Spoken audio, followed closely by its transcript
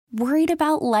Worried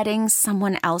about letting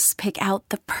someone else pick out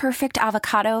the perfect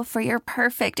avocado for your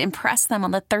perfect impress them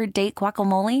on the third date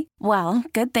guacamole? Well,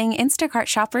 good thing Instacart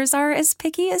shoppers are as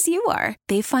picky as you are.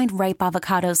 They find ripe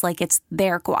avocados like it's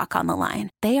their guac on the line.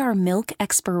 They are milk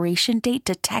expiration date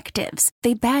detectives.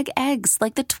 They bag eggs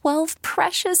like the 12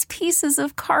 precious pieces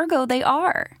of cargo they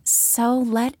are. So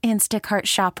let Instacart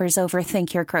shoppers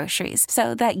overthink your groceries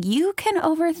so that you can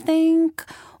overthink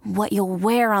what you'll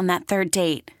wear on that third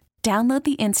date. Download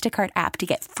the Instacart app to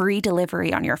get free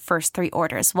delivery on your first 3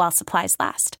 orders while supplies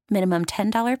last. Minimum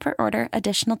 $10 per order.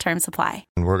 Additional terms apply.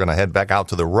 And we're going to head back out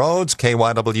to the roads.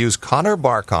 KYW's Connor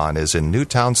Barkon is in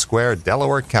Newtown Square,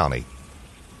 Delaware County.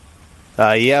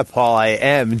 Yeah, Paul, I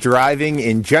am. Driving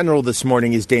in general this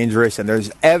morning is dangerous, and there's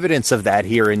evidence of that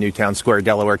here in Newtown Square,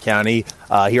 Delaware County,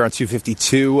 here on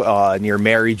 252 near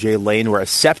Mary J. Lane, where a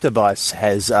SEPTA bus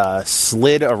has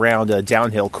slid around a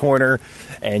downhill corner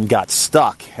and got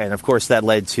stuck. And, of course, that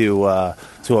led to a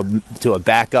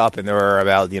backup, and there were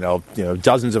about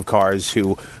dozens of cars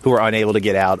who were unable to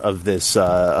get out of this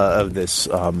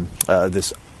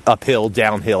uphill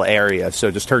downhill area. So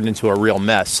it just turned into a real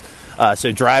mess.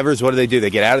 So drivers, what do? They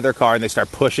get out of their car and they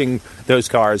start pushing those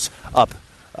cars up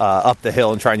the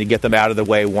hill and trying to get them out of the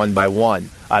way one by one.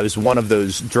 I was one of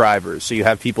those drivers. So you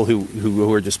have people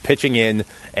who are just pitching in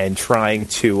and trying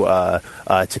to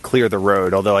clear the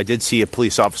road. Although I did see a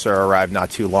police officer arrive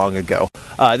not too long ago.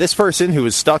 This person who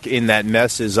was stuck in that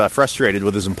mess is frustrated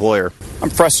with his employer. I'm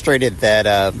frustrated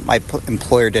that my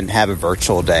employer didn't have a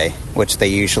virtual day, which they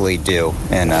usually do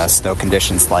in snow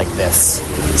conditions like this.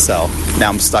 So now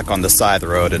I'm stuck on the side of the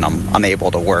road and I'm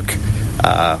unable to work.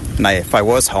 And if I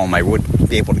was home, I would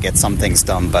be able to get some things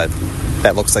done, but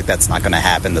that looks like that's not going to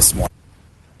happen this morning.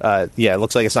 Yeah, it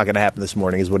looks like it's not going to happen this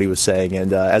morning, is what he was saying.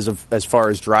 And as far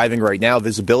as driving right now,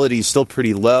 visibility is still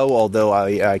pretty low. Although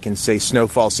I can say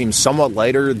snowfall seems somewhat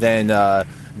lighter than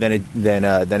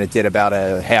it did about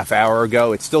a half hour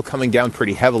ago. It's still coming down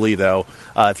pretty heavily, though.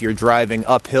 If you're driving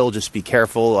uphill, just be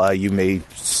careful.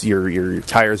 Your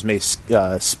tires may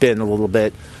spin a little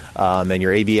bit, and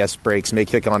your ABS brakes may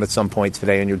kick on at some point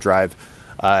today on your drive.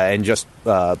 And just,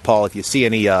 Paul, if you see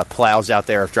any plows out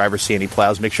there, if drivers see any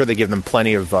plows, make sure they give them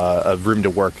plenty of room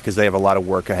to work because they have a lot of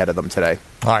work ahead of them today.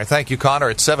 All right, thank you, Connor.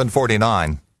 It's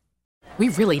 7:49. We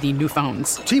really need new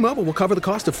phones. T-Mobile will cover the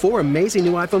cost of 4 amazing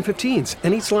new iPhone 15s,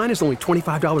 and each line is only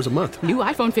 $25 a month. New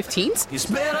iPhone 15s? It's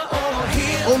better over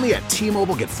here. Only at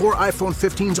T-Mobile, get 4 iPhone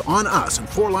 15s on us and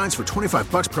 4 lines for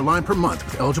 $25 per line per month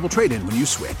with eligible trade-in when you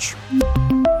switch.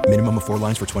 Minimum of 4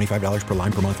 lines for $25 per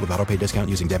line per month with autopay discount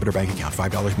using debit or bank account.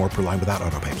 $5 more per line without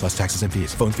autopay, plus taxes and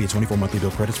fees. Phone fee at 24 monthly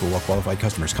bill credits for well-qualified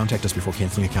customers. Contact us before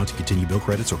canceling account to continue bill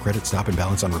credits or credit stop and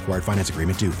balance on required finance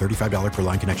agreement due. $35 per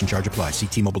line connection charge applies. See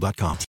T-Mobile.com.